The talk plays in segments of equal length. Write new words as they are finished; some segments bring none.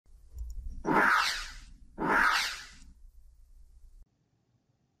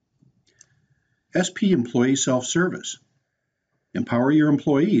SP Employee Self-Service. Empower your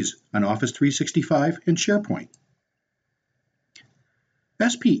employees on Office 365 and SharePoint.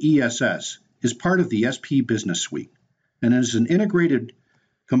 SPESS is part of the SP Business Suite and is an integrated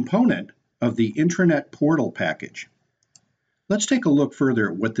component of the Intranet Portal package. Let's take a look further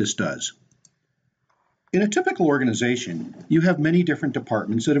at what this does. In a typical organization, you have many different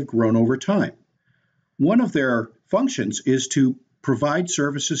departments that have grown over time. One of their functions is to provide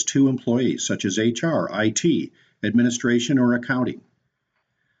services to employees, such as HR, IT, administration, or accounting.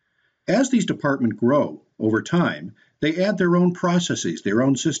 As these departments grow over time, they add their own processes, their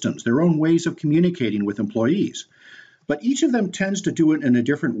own systems, their own ways of communicating with employees. But each of them tends to do it in a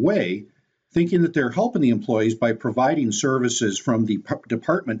different way, thinking that they're helping the employees by providing services from the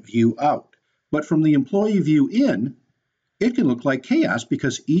department view out. But from the employee view in, it can look like chaos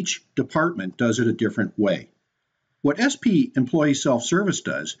because each department does it a different way. What SP Employee Self-Service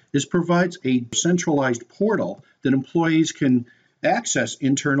does is provides a centralized portal that employees can access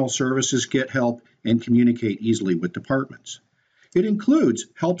internal services, get help, and communicate easily with departments. It includes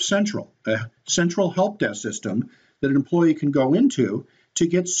Help Central, a central help desk system that an employee can go into to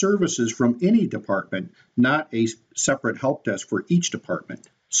get services from any department, not a separate help desk for each department.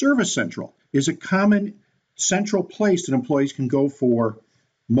 Service Central is a common central place that employees can go for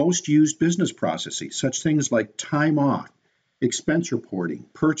most used business processes, such things like time off, expense reporting,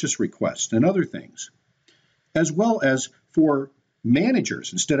 purchase requests, and other things, as well as for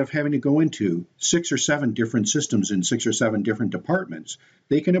managers. Instead of having to go into 6 or 7 different systems in 6 or 7 different departments,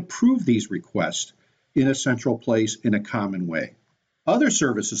 they can approve these requests in a central place in a common way. Other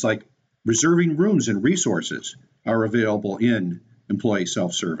services like reserving rooms and resources are available in Employee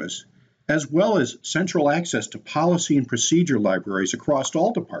Self-Service, as well as central access to policy and procedure libraries across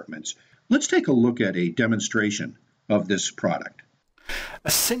all departments. Let's take a look at a demonstration of this product.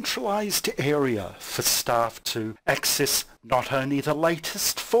 A centralized area for staff to access not only the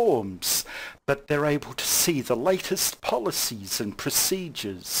latest forms, but they're able to see the latest policies and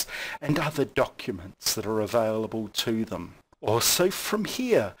procedures and other documents that are available to them. Also from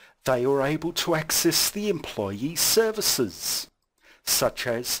here, they are able to access the employee services, such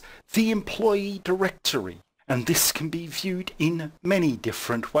as the employee directory, and this can be viewed in many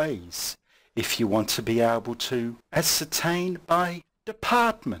different ways. If you want to be able to ascertain by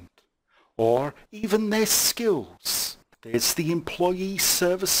department or even their skills, there's the employee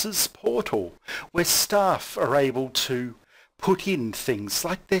services portal where staff are able to put in things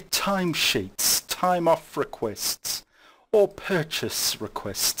like their timesheets, time off requests, or purchase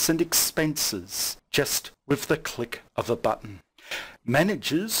requests and expenses just with the click of a button.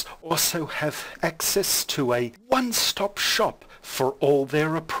 Managers also have access to a one-stop shop for all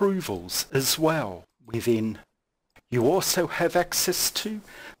their approvals as well within. You also have access to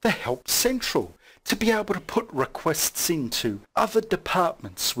the Help Central to be able to put requests into other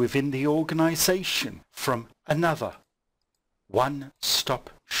departments within the organization from another one-stop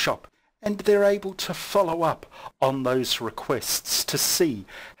shop, and they're able to follow up on those requests to see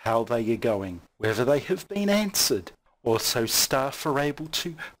how they are going, whether they have been answered. Also, staff are able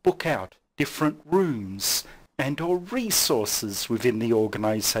to book out different rooms and or resources within the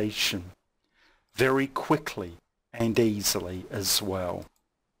organization very quickly and easily as well.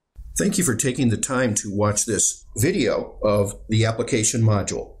 Thank you for taking the time to watch this video of the application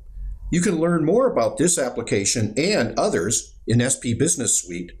module. You can learn more about this application and others in SP Business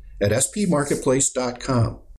Suite at spmarketplace.com.